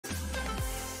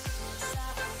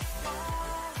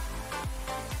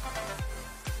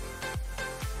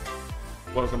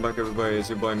Welcome back everybody, it's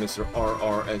your boy Mr.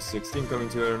 RRS16 coming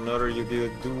to another Yu-Gi-Oh!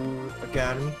 Duel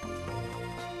Academy.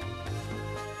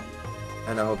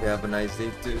 And I hope you have a nice day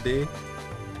today.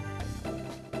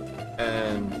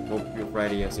 And hope your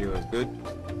Friday yesterday was good.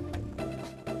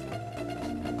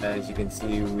 As you can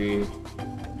see, in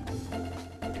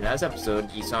last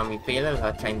episode, you saw me fail a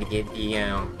lot trying to get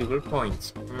the dual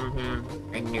points.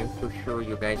 I know for sure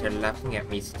you guys are laughing at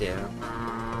me still.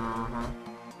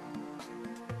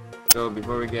 So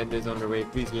before we get this underway,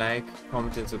 please like,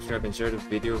 comment and subscribe and share the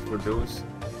video for those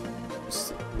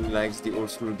who likes the old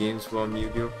school games from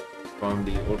Yu-Gi-Oh! From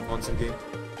the old console game.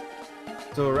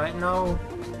 So right now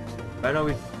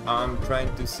I'm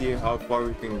trying to see how far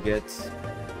we can get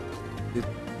to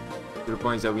the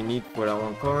points that we need for that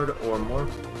one card or more.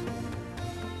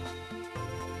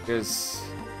 Because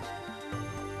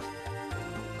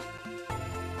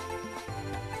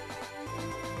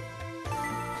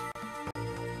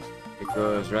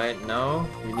right now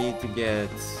we need to get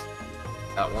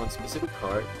that one specific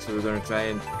card, so we're gonna try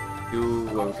and do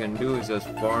what we can do is just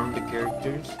farm the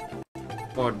characters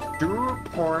for dual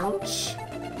points.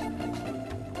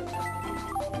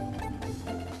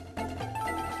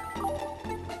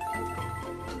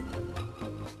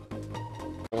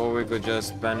 Or we could just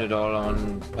spend it all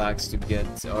on packs to get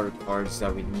other cards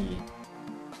that we need.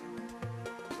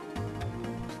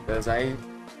 Because I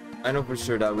know for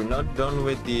sure that we're not done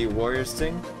with the Warriors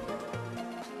thing,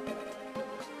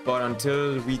 but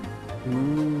until we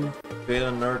do fail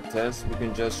another test, we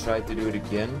can just try to do it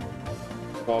again.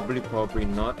 Probably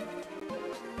not.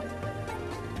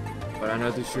 But I'm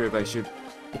not too sure if I should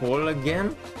pull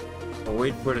again or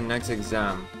wait for the next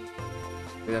exam.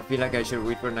 Because I feel like I should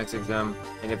wait for the next exam,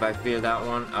 and if I fail that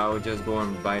one, I'll just go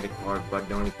and buy the card. But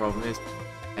the only problem is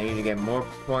I need to get more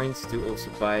points to also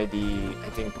buy I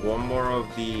think one more of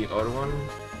the other one,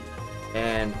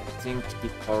 and I think the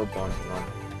power bond one.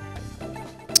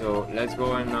 So let's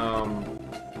go and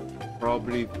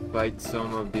probably fight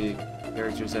some of the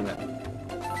characters, and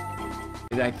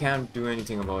I can't do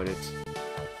anything about it.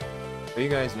 But you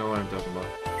guys know what I'm talking about.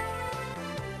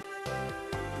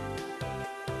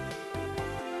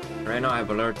 Right now I have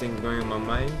a lot of things going in my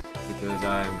mind because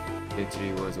I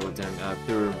literally was all done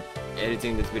after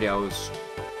editing this video. I was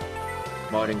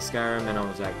modding Skyrim and I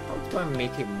was like, how do I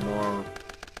make it more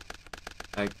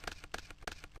like,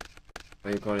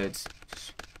 what do you call it,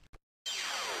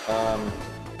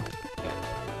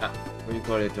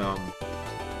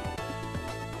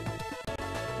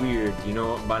 weird, you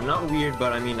know, but not weird,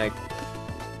 but I mean like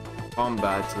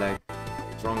combat, like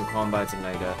strong combat and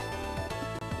like that.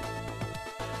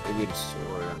 Alligator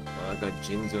sword. I got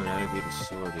Jinzo and alligator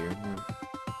sword here.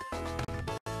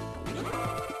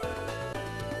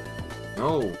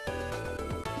 No!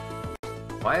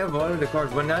 Why have all of the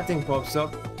cards? When that thing pops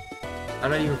up,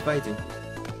 I'm not even fighting.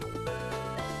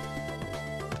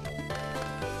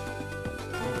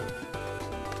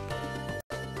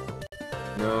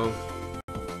 No.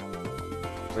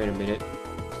 Wait a minute.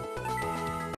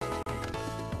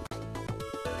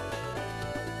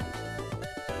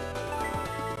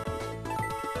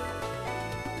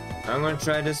 I'm gonna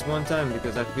try this one time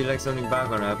because I feel like something bad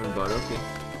gonna happen, but okay.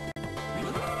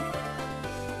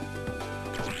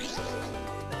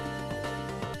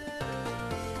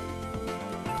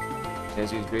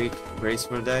 Let's use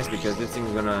graceful dice because this thing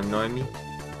is gonna annoy me.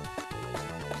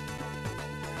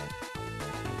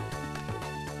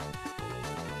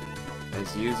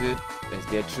 Let's use it. Let's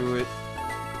get through it.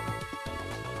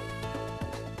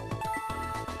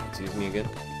 Excuse me again.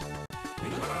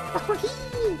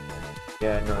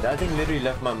 Yeah, no, that thing literally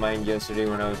left my mind yesterday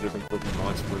when I was looking for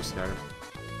mods for Skyrim.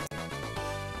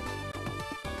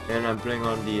 And I'm playing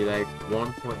on the like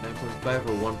 1.9.5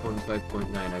 or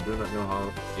 1.5.9. I do not know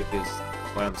how, if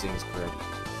what I'm saying is correct.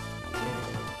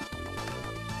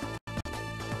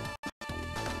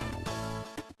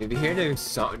 If you hear the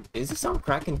sound, is the sound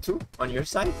cracking too on your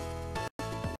side?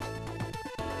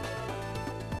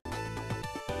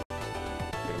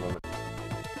 Wait a moment.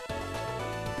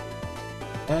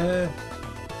 I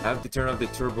have to turn off the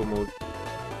turbo mode.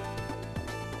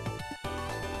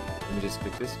 Let me just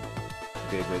click this.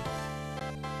 Okay, good.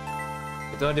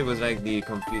 I thought it was like the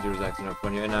computer was acting up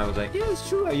funny, and I was like, yeah, it's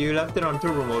true, you left it on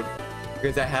turbo mode.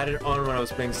 Because I had it on when I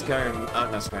was playing Skyrim,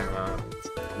 not Skyrim,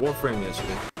 Warframe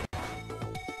yesterday.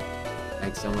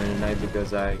 Like somewhere in the night,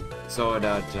 because I saw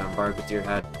that Barketeer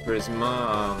had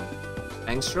Prisma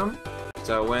Angstrom.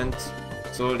 So I went,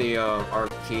 sold the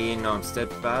Arcane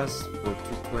Steadfast for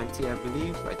 220, I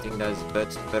believe. I think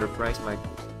that's better price.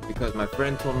 Because my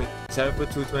friend told me sell it for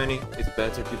 220, it's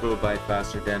better, people will buy it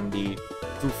faster than the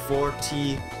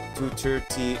 240,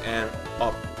 230 and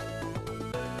up.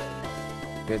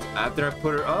 Because after I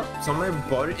put her up, somebody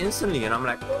bought it instantly, and I'm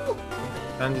like, oh,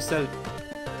 time to sell it.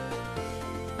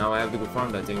 Now I have to go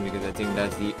farm that thing because I think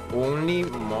that's the only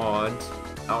mod,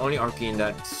 only arcane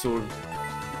that sold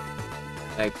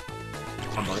like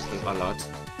a lot.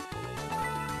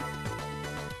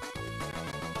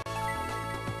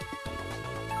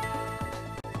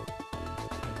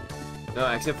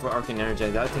 No, except for Arcane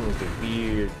Energize, that thing was the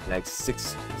weird, like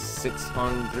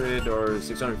 600 or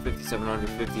 650,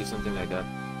 750, something like that.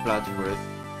 Flat for it.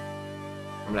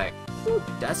 I'm like, ooh,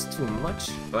 that's too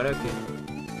much, but okay.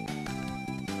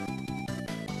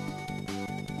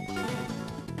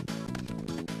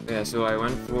 Yeah, so I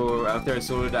went for, after I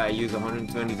sold it, I used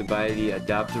 120 to buy the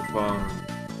adapter from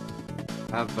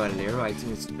Valero, I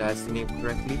think that's the name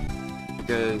correctly,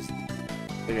 because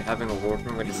they're having a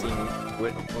warframe with the same,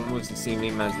 with almost the same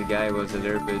name as the guy was a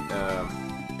little bit,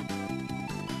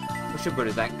 sure, but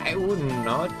it's like, I would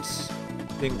not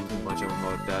think too much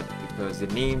about that, because the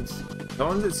names, the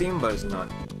one's the same, but it's not.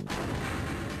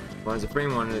 One's the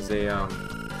frame, one is a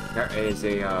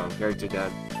character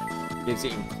that gives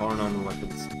you incarnate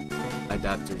weapons,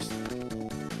 adapters.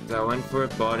 So I went for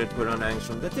it, bought it, put on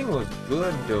Angstrom. That thing was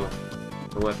good though,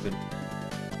 the weapon.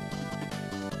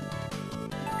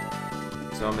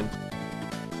 Summon.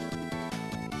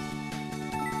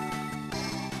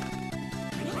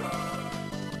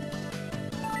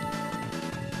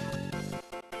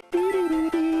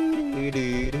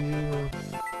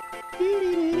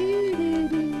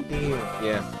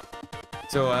 Yeah.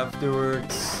 So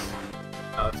afterwards,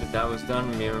 after that was done,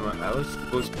 I was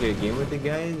supposed to play a game with the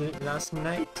guys last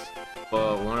night,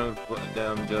 but one of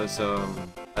them just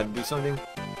had to do something,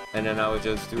 and then I was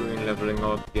just doing leveling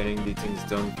up, getting the things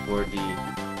done for the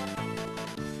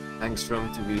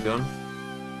Angstrom to be done.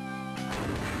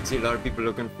 See a lot of people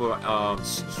looking for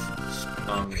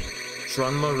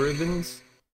Shronma ribbons,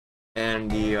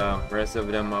 and the rest of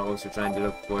them are also trying to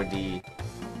look for the,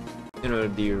 you know,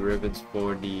 the ribbons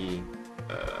for the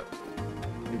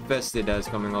Infested that's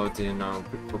coming out in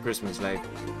for Christmas, like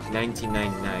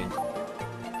 1999.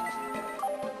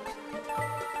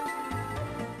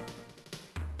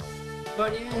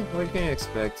 But yeah, what can you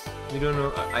expect? You don't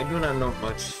know. I do not know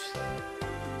much.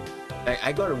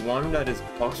 I got one that is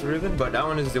box ribbon, but that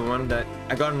one is the one that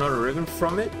I got another ribbon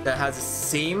from it that has the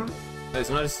same. It's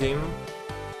not the same,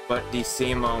 but the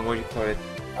same what do you call it?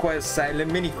 Quest,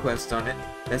 silent mini quest on it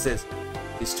that says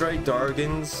destroy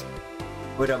Dargans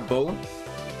with a bow.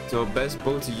 So best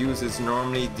bow to use is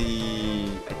normally the,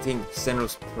 I think,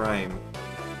 Xenos Prime,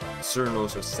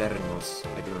 Cernos or Cernos,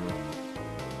 I don't know.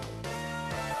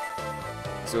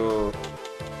 So,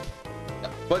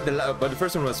 but the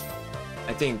first one was,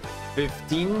 I think,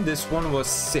 15. This one was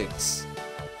 6.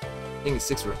 I think it's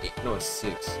 6 or 8. No, it's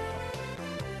 6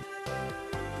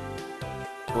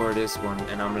 for this one,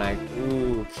 and I'm like,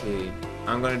 okay,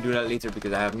 I'm gonna do that later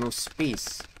because I have no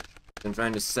space. I'm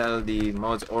trying to sell the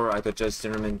mods, or I could just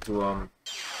turn them into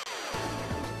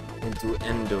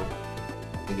Endo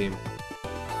the game.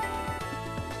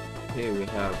 Okay, we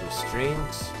have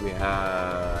restraints, we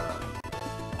have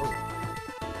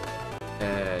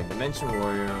Dimension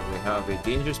Warrior, we have a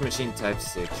Dangerous Machine type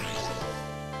 6,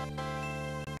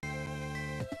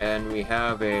 and we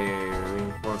have a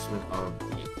reinforcement of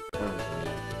the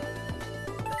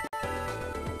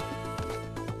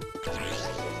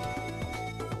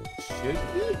Should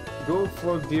we go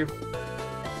for gear?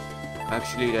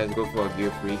 Actually, let's go for a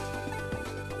gear freak.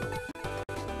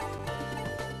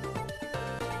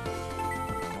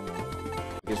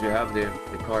 Because we have the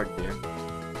card there.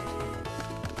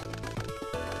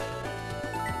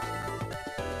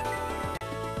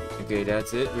 Okay,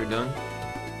 that's it. We're done.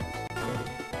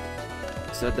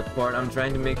 Set the part. I'm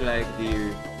trying to make like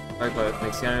the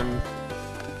next time.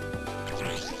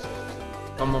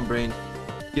 Come on, brain.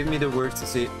 Give me the words to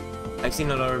say. I've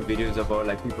seen a lot of videos about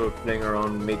like people playing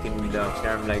around making the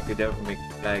Skyrim like a Devil May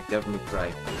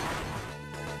Cry.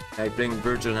 Like playing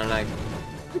Virgil and I'm like,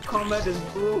 the combat is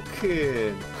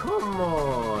broken. Come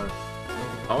on.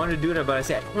 I want to do that, but I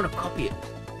said I don't want to copy it.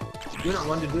 I do not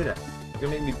want to do that. It's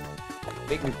gonna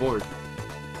make me bored.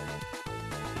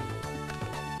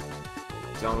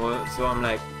 So I'm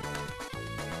like,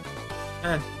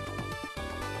 I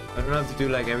don't have to do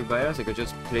like everybody else. I could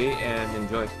just play and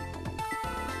enjoy.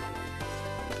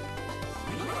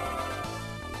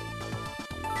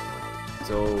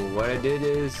 So what I did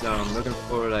is looking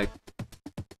for like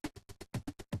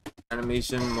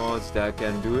animation mods that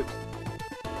can do it.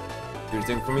 Do the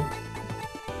thing for me.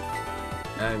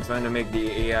 And I'm trying to make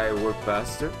the AI work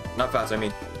faster. Not fast, I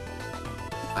mean.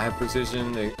 I have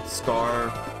precision, like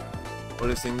scar, all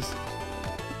these things.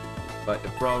 But the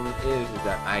problem is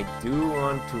that I do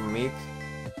want to make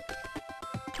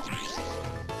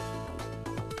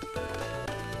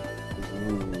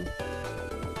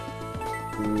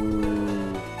Ooh.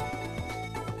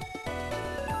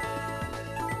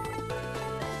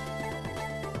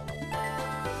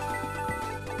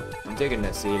 I'm taking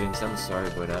the ceilings, I'm sorry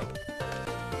about that.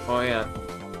 Oh yeah.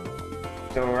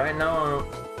 So right now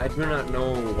I do not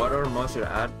know what other mods should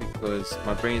I add because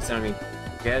my brain is telling me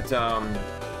get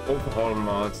overhaul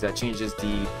mods that changes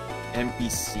the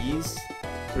NPCs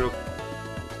to look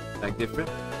like different.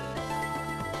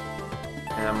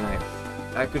 And I'm like,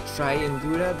 I could try and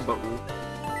do that, but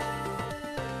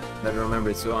I don't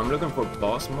remember it. So I'm looking for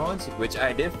boss mods, which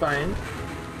I did find.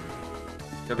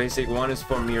 The basic one is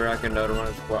for Mirak and the other one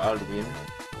is for Alduin.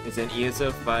 It's an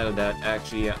ESL file that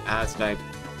actually adds like,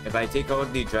 if I take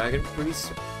out the Dragon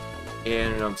Priest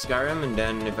in Skyrim, and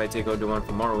then if I take out the one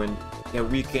from Morrowind, yeah,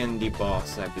 weaken the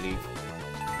boss, I believe.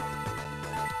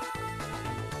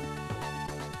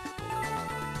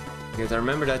 Because I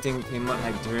remember that thing came out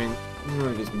like during,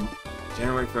 it was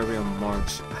January, February, or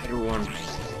March, either one.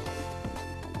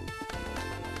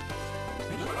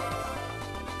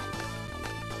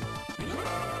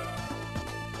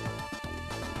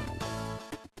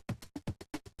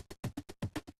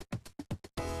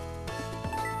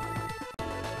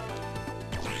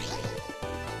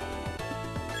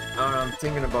 I'm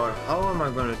thinking about how am I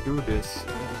gonna do this.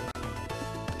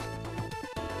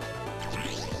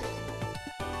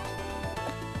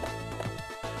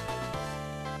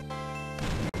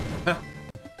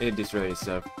 It destroyed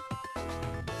itself.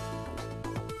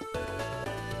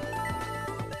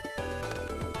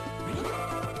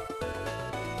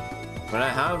 But I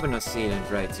have an assailant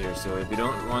right here, so if you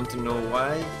don't want to know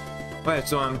why. Right,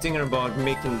 so I'm thinking about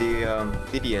making the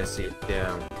DDS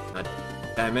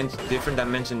different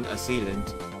dimension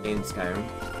assailant in Skyrim.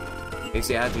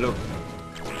 Basically, I had to look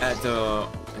at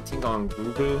I think on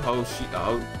Google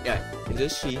is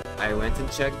this she? I went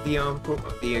and checked the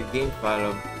game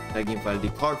file the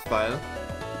card file,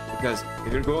 because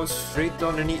if it goes straight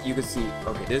underneath, you can see,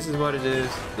 okay, this is what it is.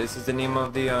 This is the name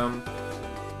of the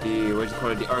what you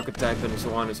call it, the archetype, and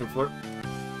so on and so forth.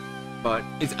 But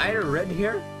it's either red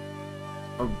here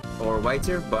or white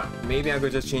here, but maybe I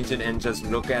could just change it and just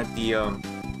look at the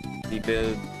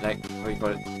build, like, what do you call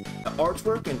it, the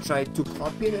artwork, and try to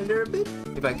copy it a little bit.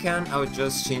 If I can, I would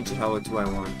just change it how I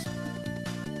want,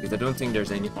 because I don't think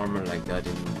there's any armor like that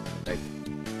in, like,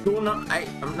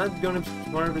 I'm not gonna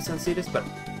 100% say this, but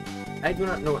I do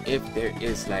not know if there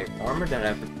is like armor that I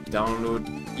have to download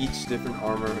each different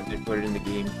armor and put it in the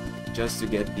game just to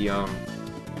get the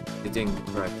thing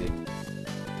corrected.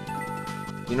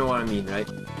 You know what I mean, right?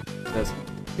 Just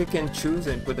pick and choose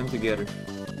and put them together.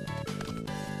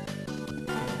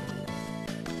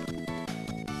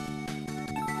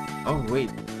 Oh wait,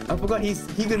 I forgot he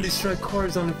can destroy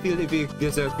cars on the field if he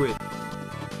gets a quit.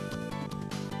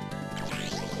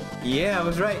 Yeah, I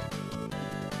was right.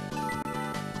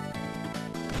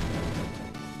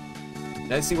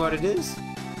 Let's see what it is.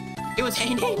 It was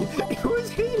Hayden! It was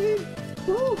Hayden!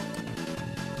 Woo!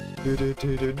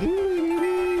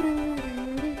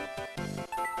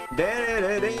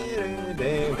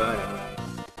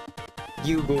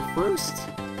 You go first.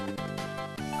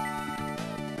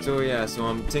 So yeah, so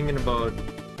I'm thinking about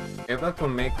if I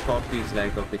can make copies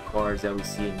like of the cars that we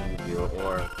see in Yu-Gi-Oh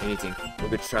or anything, we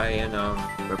could try and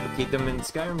replicate them in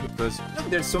Skyrim, because look,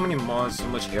 there's so many mods, so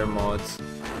much hair mods,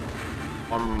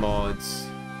 armor mods,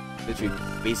 literally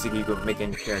basically you could make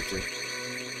any character.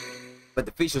 But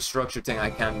the facial structure thing I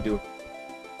can't do.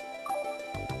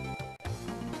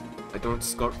 I don't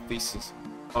sculpt faces.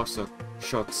 Also,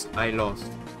 shucks, I lost.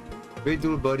 Wait,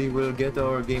 Duel buddy, we'll get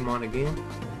our game on again.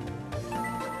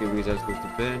 Okay, we just go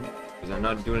to bed. Because I'm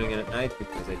not dueling at night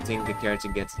because I think the character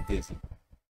gets dizzy.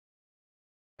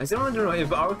 I still want to know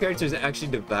if our character is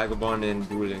actually the vagabond in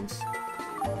Duel Links.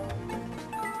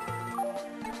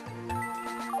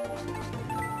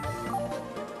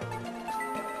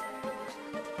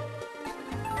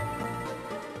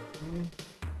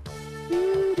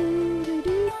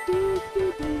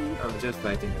 I'm just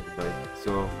fighting everybody,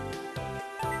 so...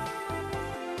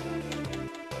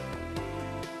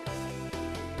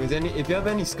 If you have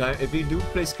any if you do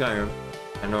play Skyrim,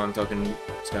 I know I'm talking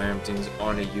Skyrim things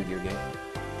on a Yu-Gi-Oh game.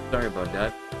 Sorry about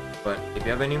that. But if you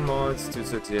have any mods to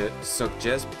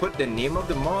suggest, put the name of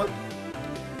the mod.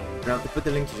 You don't have to put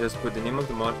the link, you just put the name of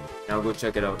the mod, and I'll go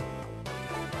check it out.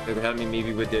 It could help me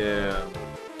maybe with the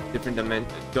different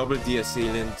double D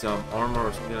assailant armor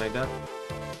or something like that.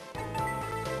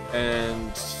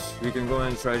 And we can go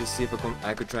and try to see if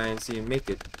I could try and see and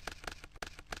make it.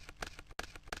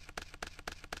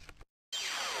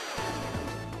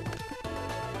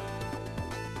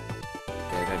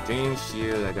 range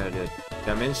shield, I got a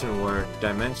dimension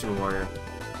warrior,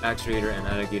 actuator, and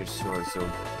alligator sword. So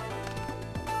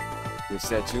we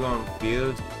set you on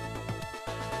field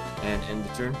and end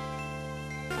the turn.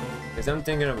 Because I'm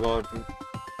thinking about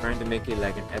trying to make it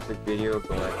like an epic video,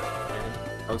 but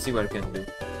I'll see what I can do.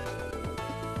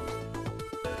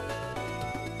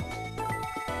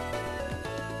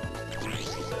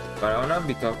 But I'll not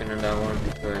be talking on that one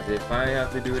because if I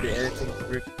have to do the editing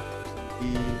for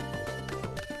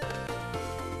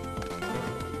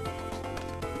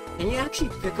Can you actually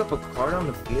pick up a card on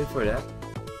the field for that?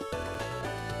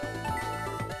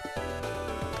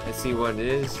 Let's see what it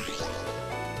is.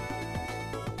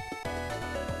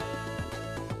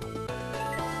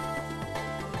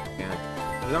 Yeah.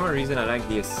 For some reason I like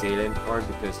the assailant card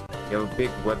because you have a big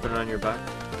weapon on your back.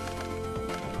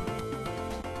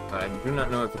 But I do not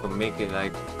know if I can make it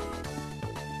like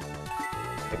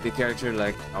the character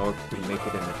like how I could make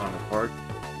it on the card.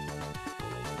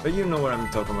 But you know what I'm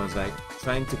talking about, it's like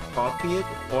trying to copy it,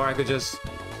 or I could just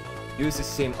use the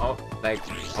same like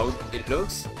how it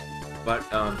looks, but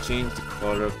change the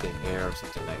color of the hair or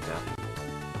something like that.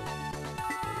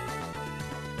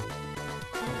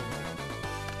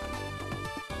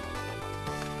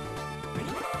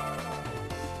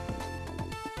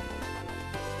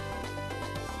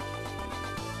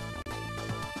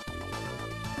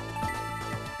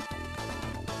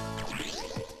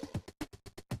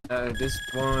 At this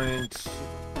point,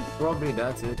 probably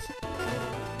that's it.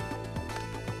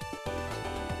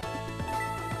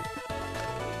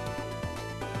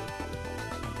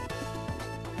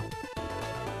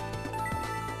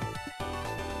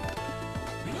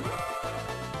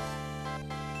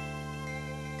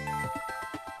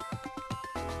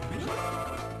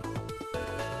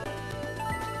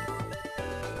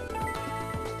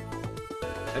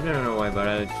 I don't know why, but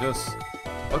I just...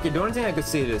 Okay, the only thing I could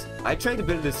say is, I tried to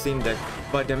build the same deck,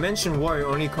 but Dimension Warrior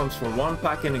only comes from one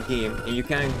pack in the game, and you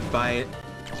can't buy it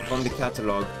from the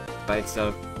catalog by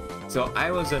itself. So I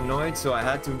was annoyed, so I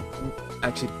had to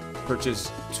actually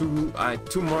purchase two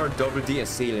more Double D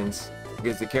Assailants,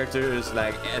 because the character is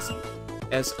like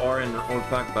SR in an old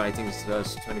pack, but I think it's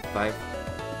just 25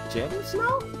 gems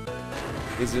now?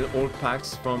 These are old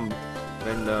packs from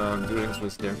when Duel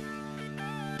was there.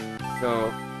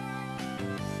 So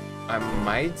I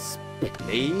might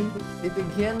play it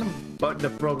again, but the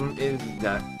problem is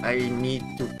that I need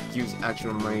to use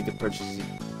actual money to purchase it.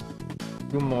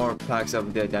 2 more packs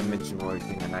of the Dimension Warrior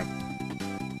thing, and I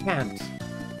can't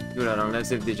do that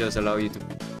unless if they just allow you to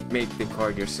make the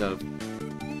card yourself.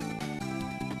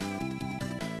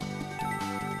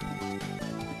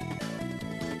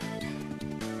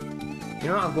 You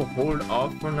know, I'll go hold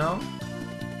off for now.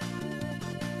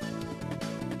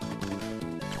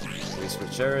 Waste for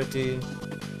charity.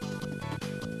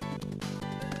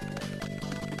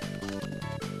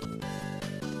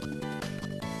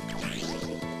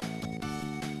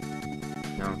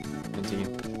 No, continue.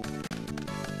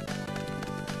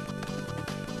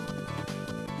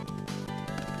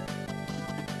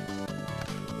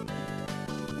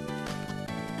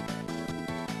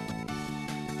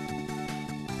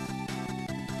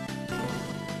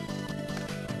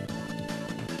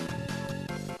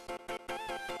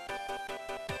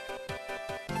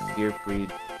 Gear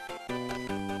freed.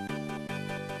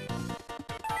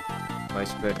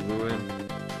 Widespread ruin.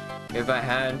 If I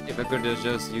could have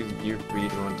just used gear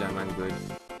freed one time, I'm good.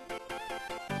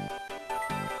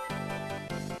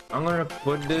 I'm gonna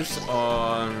put this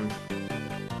on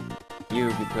you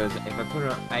because if I put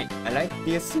it on, I like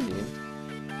the Assyrian,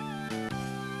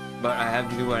 but I have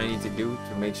to do what I need to do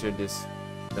to make sure this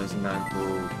does not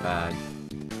go bad.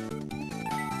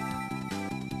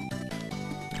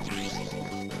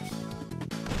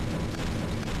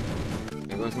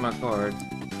 There goes my card.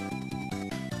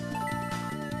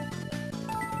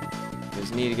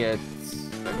 Just need to get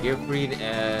a gear freed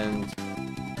and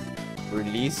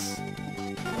release,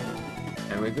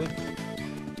 and we're good.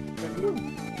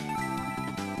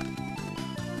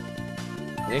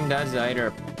 I think that's either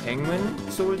a penguin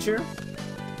soldier,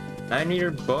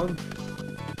 9-meter bug,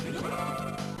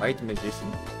 white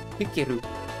magician, Hikaru.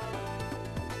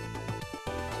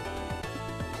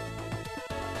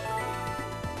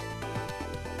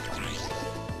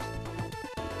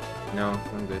 No,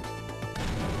 I'm good.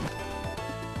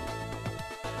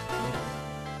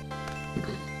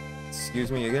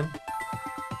 Excuse me again.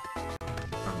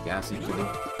 I'm gassy today.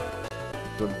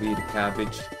 It could be the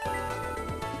cabbage.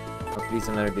 Oh, please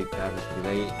another big cabbage because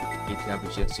I ate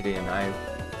cabbage yesterday and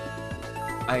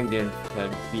I didn't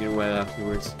feel well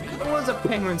afterwards. I was a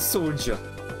penguin soldier.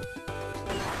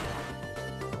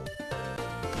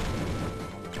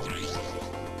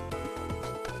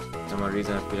 some odd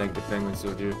reason I feel like the Penguin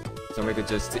Soldier. Somebody could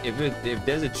just if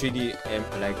there's a 3D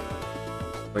like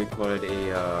what you call it,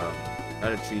 a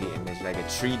not a 3D image, like a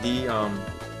 3D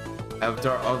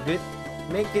avatar of it,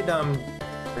 make it what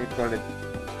you call it,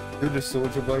 do the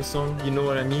Soldier Boy song, you know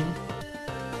what I mean?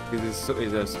 Because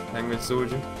it's a Penguin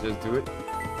Soldier, just do it.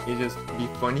 You just be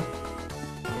funny.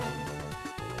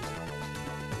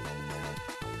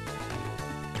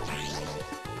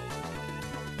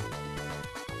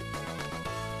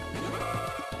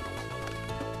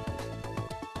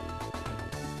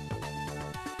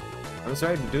 I'm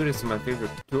sorry to do this to my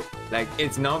favorite tool. Like,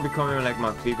 it's now becoming like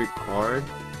my favorite card,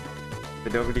 the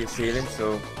WD Assailant,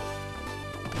 so...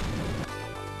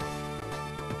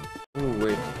 Ooh,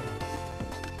 wait.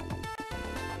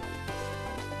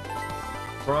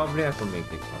 Probably I can make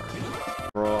the card.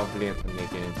 Probably I can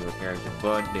make it into a character,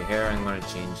 but the hair I'm gonna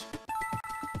change.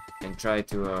 And try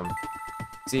to,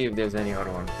 see if there's any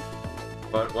other one.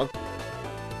 But what...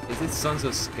 Is it Sons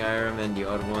of Skyrim and the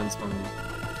other ones from...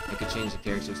 I could change the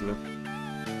characters look.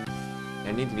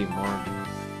 There need to be more.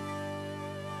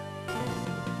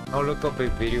 I'll look up a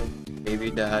video, maybe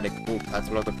that had a cool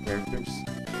catalog of characters.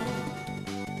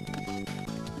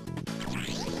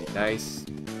 Nice.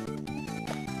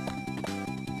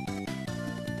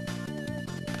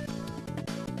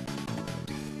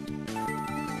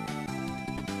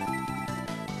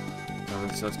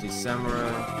 Susty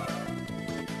Samurai.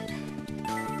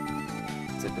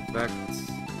 Set effects.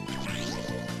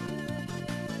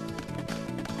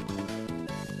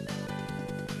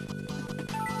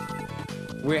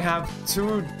 We have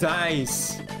 2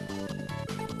 dice.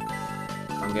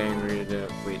 I'm getting rid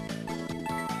of wait.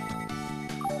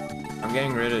 I'm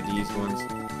getting rid of these ones.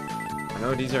 I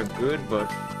know these are good, but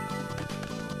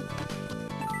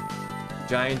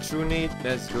Giant Trunade,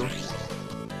 let's go.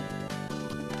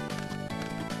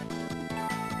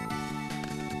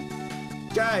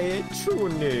 Giant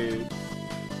Trunade.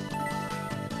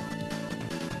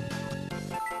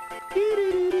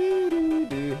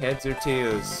 Heads or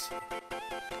tails?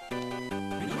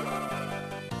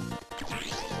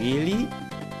 Really?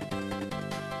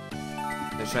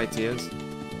 Let's try tails.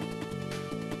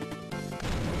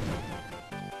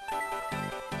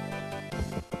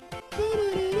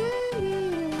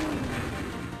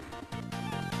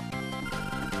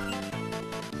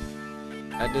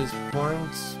 At this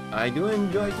point, I do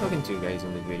enjoy talking to you guys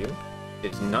in this video.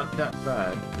 It's not that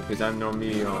bad because I'm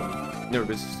normally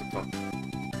nervous to talk.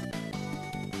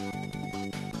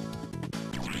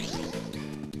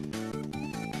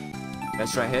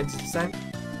 Let's try heads this time.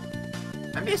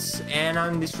 I miss and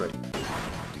I'm destroyed.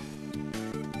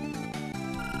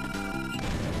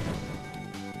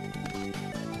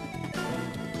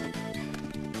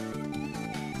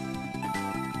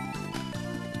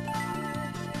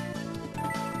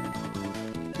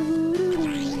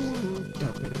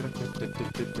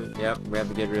 Yep, we have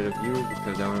to get rid of you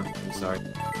because I'm sorry.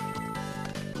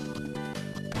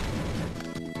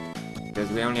 Because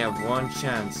we only have one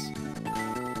chance.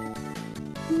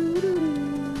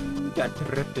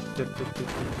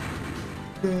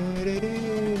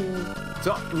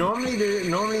 So normally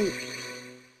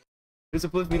there's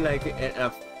supposed to be like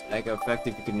a effect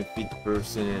if you can defeat the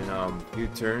person in few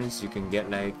turns. You can get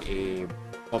like a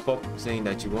pop-up saying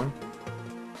that you won.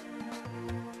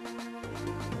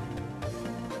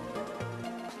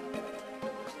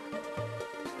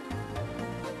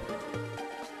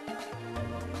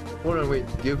 Hold on, wait.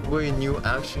 Give away new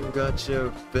action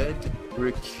gacha vet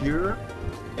recure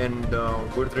and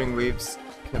Wuthering Waves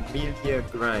Camellia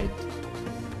grind.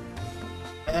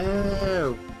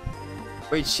 Oh,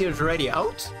 wait, she's already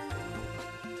out?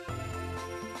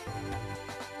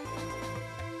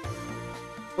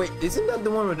 Wait, isn't that the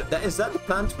one with that? Is that the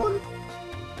plant one?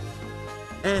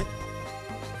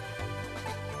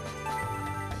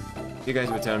 You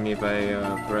guys will tell me if I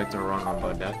correct or wrong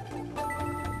about that.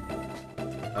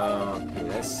 Okay,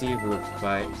 let's see if we'll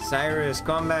fight Cyrus.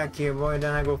 Come back here, boy.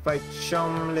 Then I go fight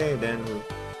Chomley. Then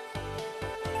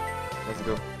let's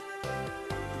go.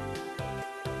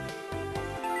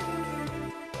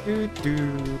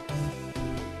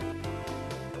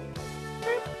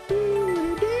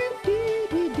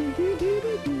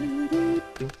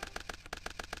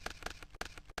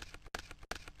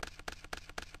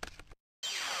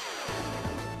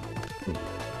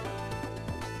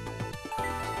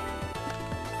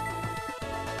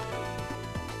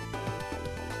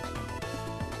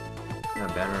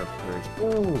 Banner of Courage.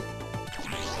 Ooh!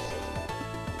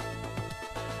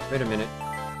 Wait a minute.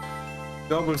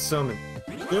 Double summon.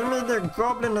 Give me the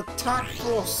goblin attack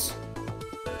force!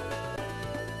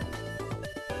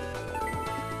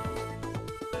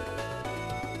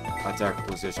 attack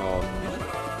position.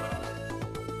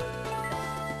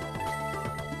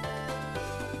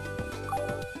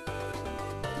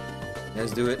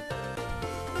 Let's do it.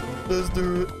 Let's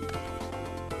do it.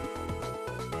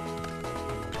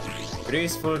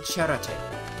 Graceful charity.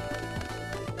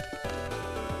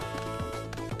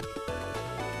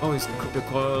 Oh,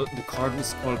 the card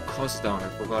is called Cross Down. I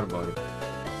forgot about it.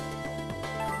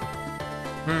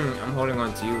 I'm holding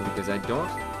on to you because I don't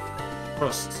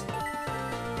trust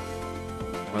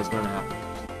what's gonna happen.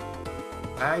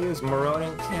 I use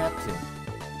Marauding Captain.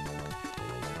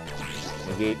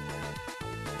 Negate.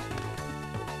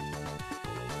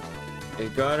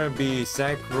 It gotta be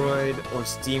Psychroid or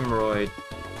Steamroid.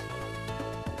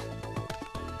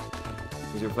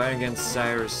 Because you're fighting against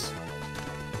Cyrus.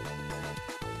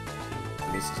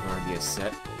 This is gonna be a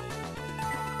set.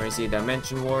 When you see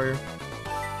Dimension Warrior.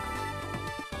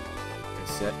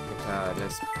 Set.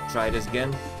 Let's try this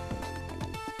again.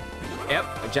 Yep,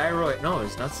 a Gyroid. No,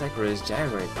 it's not Psychroid, it's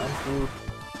Gyroid.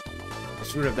 I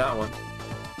should have that one.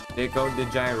 Take out the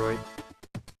Gyroid.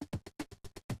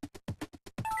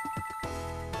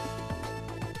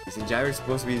 Is the Gyroid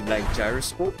supposed to be like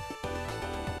Gyroscope? Is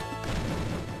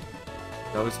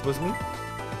that what it's supposed to be?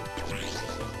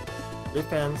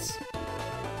 Defense.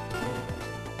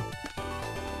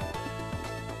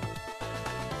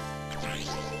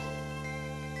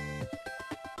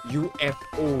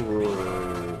 UFO.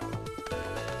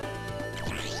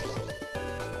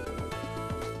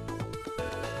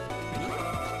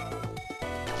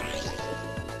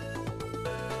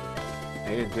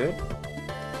 Are you good?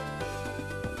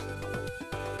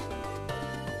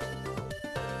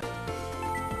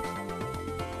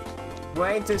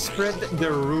 Why to spread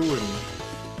the ruin?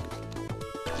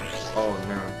 Oh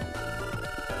no.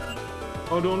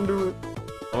 Oh, don't do it.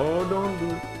 Oh, don't do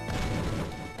it.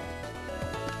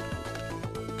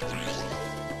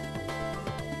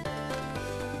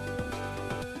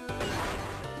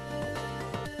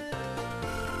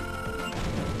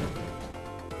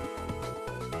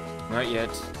 Not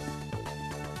yet.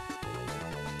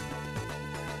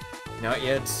 Not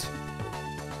yet.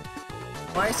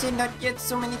 Why I say not yet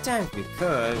so many times?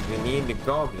 Because we need the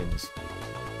goblins.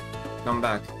 Come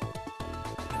back.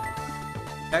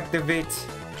 Activate.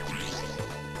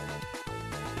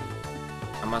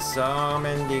 I'ma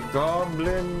summon the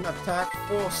goblin attack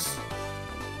force.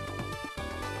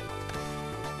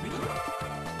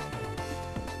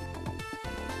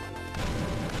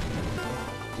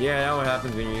 Yeah, that's what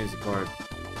happens when you use the card.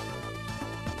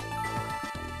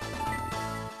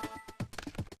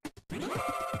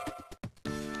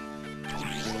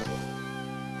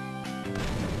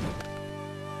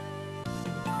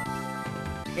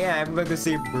 Yeah, I'm about to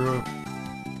say, bro.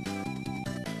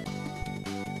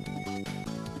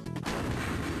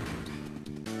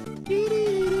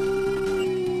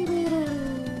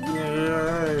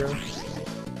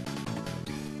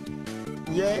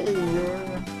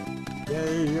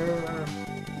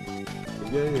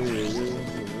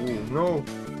 No.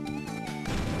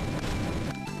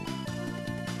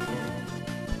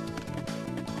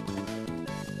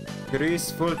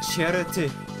 Graceful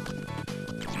charity.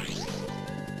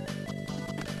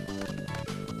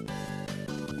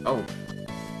 Oh.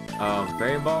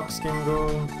 Fairy box can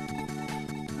go.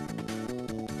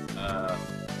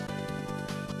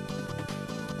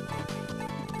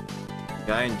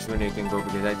 Giant Tunic can go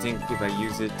because I think if I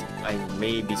use it, I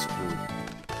may be screwed.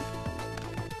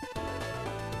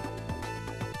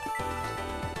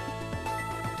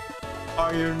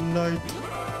 Iron Knight.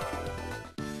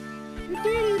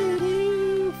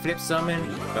 Flip summon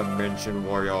Dimension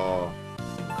Warrior.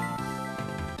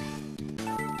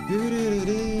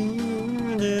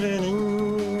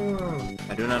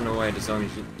 I do not know why the song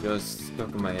is just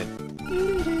stuck in my head.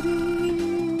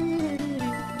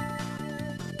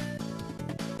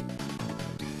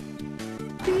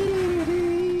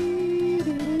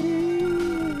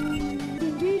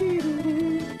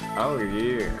 Oh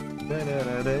yeah.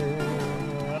 Yeah.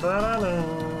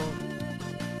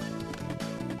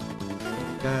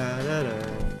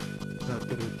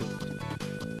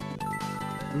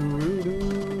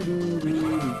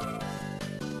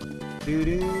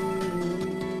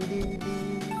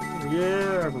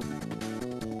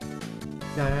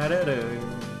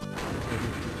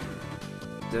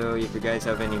 So if you guys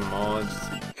have any mods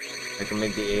that can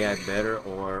make the AI better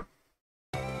or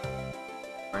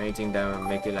anything that would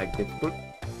make it like difficult,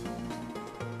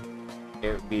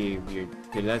 it would be weird.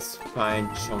 Okay, let's find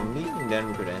Chomli and then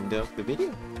we could end up the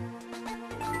video.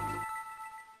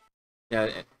 Yeah,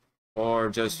 or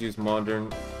just use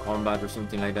modern combat or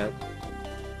something like that.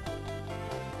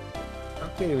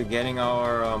 Okay, we're getting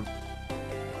our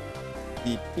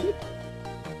Beep beep.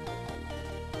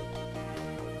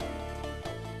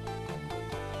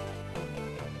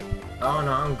 Oh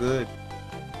no, I'm good.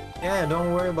 Yeah,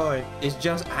 don't worry about it. It's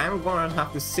just I'm gonna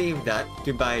have to save that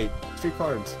to buy 3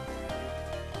 cards.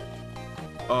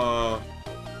 Uh,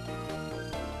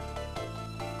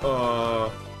 uh,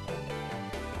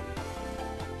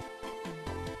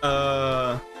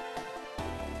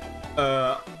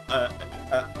 uh,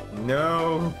 uh,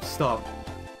 no, stop.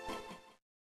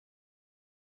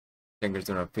 Fingers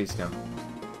on our face down.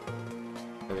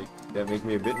 That make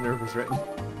me a bit nervous right now.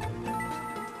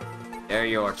 There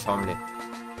you are, Chomley.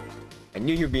 I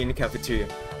knew you'd be in the cafeteria.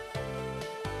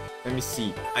 Let me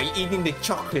see. Are you eating the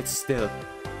chocolate still?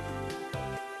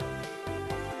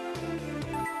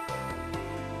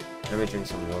 Let me drink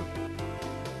some water.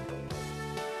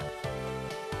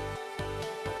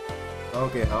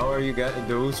 Okay, how are you guys?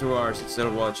 Those who are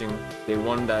still watching, the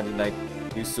one that like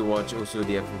used to watch also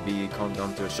the F43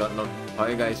 countdown to a shutdown. How are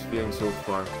you guys feeling so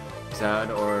far?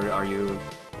 Sad, or are you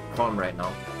calm right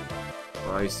now?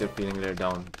 Or are you still feeling a little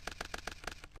down?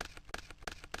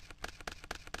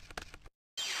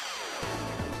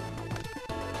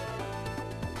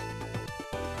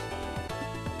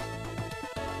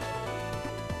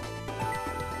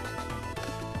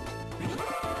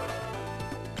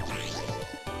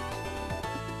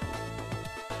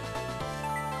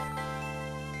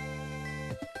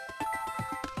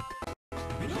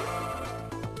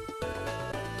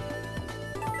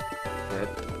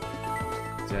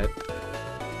 Dead.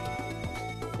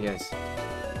 Yes.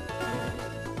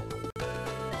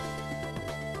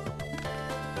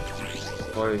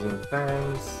 Poison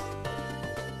fangs.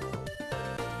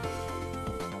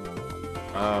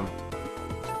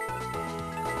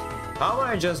 How about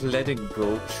I just let it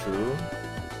go through?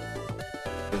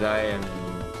 Because I am...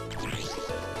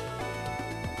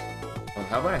 Oh,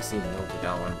 how about I say no to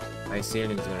that one? My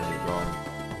sailing is gonna be wrong.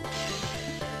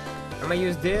 I'm gonna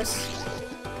use this.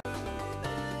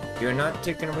 You're not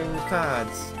taking away my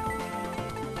cards.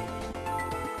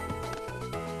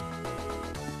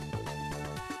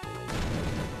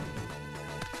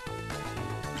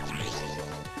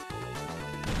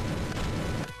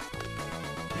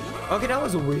 Okay, that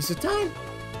was a waste of time.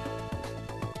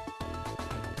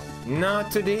 Not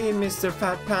today, Mr.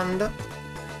 Fat Panda.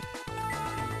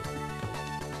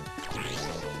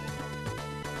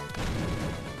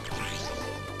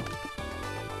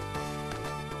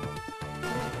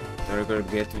 We're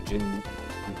gonna get to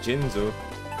Jinzo.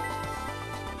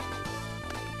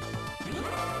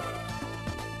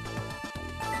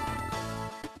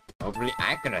 Hopefully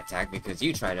I can attack because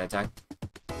you tried to attack.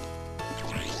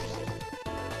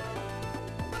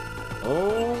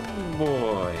 Oh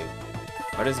boy.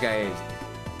 What this guy is?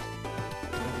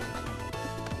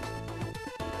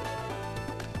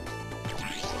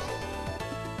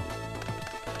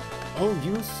 Oh,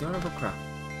 you son of a crap.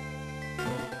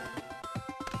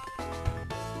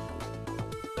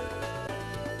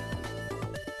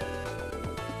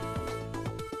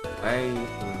 I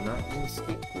will not use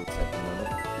skateboards at the moment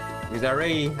because I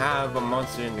already have a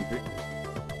monster in the grid.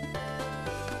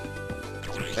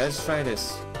 Let's try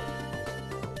this.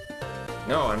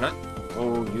 No, I'm not.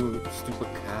 Oh, you stupid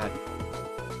cat.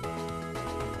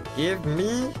 Give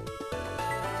me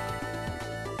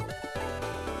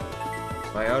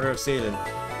my other assailant.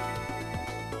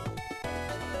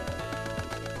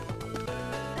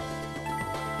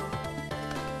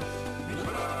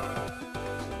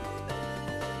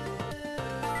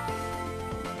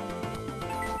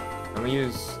 I'm gonna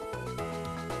use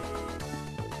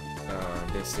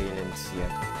the assailants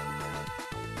here.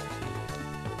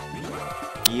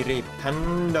 Ire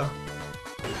Panda.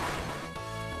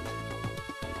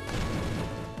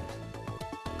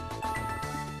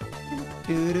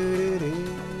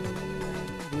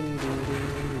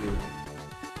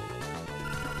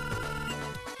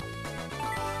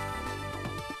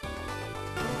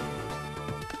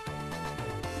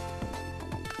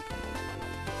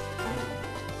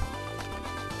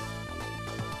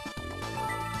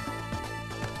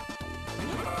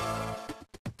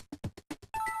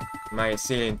 My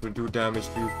assailant will do damage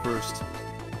to you first.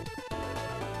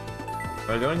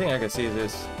 Well, the only thing I can say is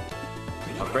this.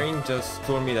 My brain just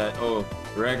told me that, oh,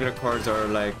 regular cards are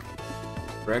like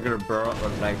regular brown or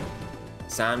like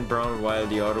sand brown, while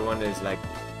the other one is like,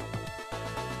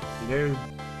 they're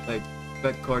like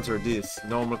spec cards are this,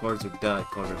 normal cards are that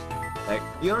color. Like,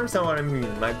 you understand what I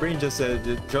mean? My brain just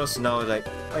said just now, like,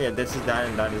 oh yeah, this is that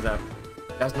and that is that.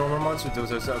 That's normal monsters,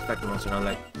 those are effective monsters. And I'm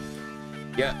like,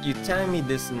 yeah, you telling me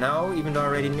this now, even though I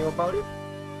already knew about it?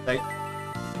 Like,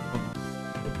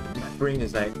 my brain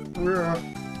is like,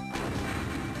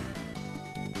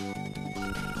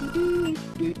 Ah,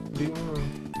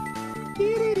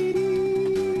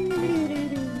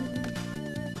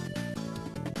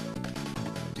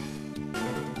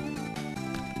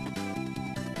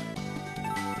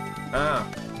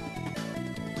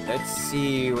 let's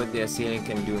see what the assailant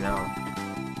can do now.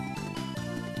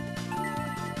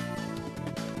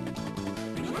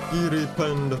 Kiri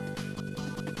Panda.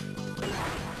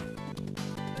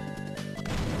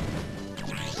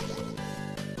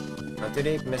 Not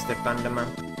today, Mr. Panda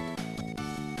Man.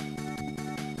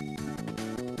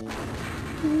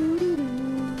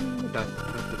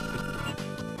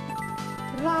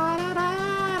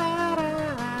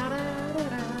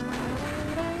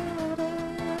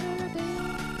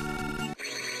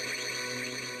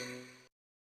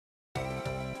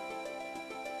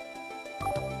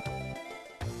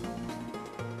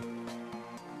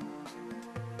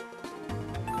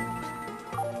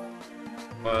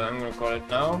 Well, I'm gonna call it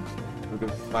now. We can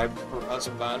fight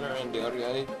Professor Banner and the other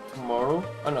guy tomorrow.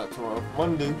 Not tomorrow,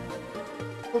 Monday.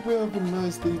 Hope you have a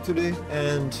nice day today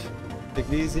and take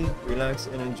it easy, relax,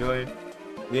 and enjoy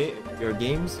your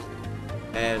games.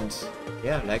 And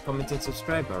yeah, like, comment, and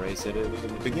subscribe. I already said it in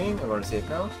the beginning. I'm gonna say it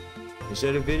now. And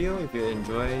share the video if you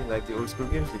enjoy like the old school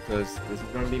games, because this is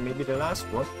gonna be maybe the last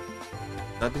one.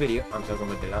 Not the video. I'm talking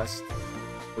about the last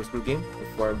old school game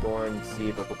before I go and see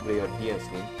if I can play a DS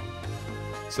game.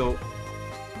 So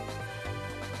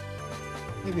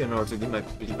maybe an hour to game. I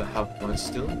believe I have one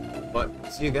still. But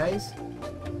see you guys.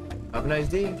 Have a nice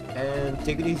day and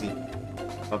take it easy.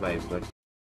 Bye bye everybody.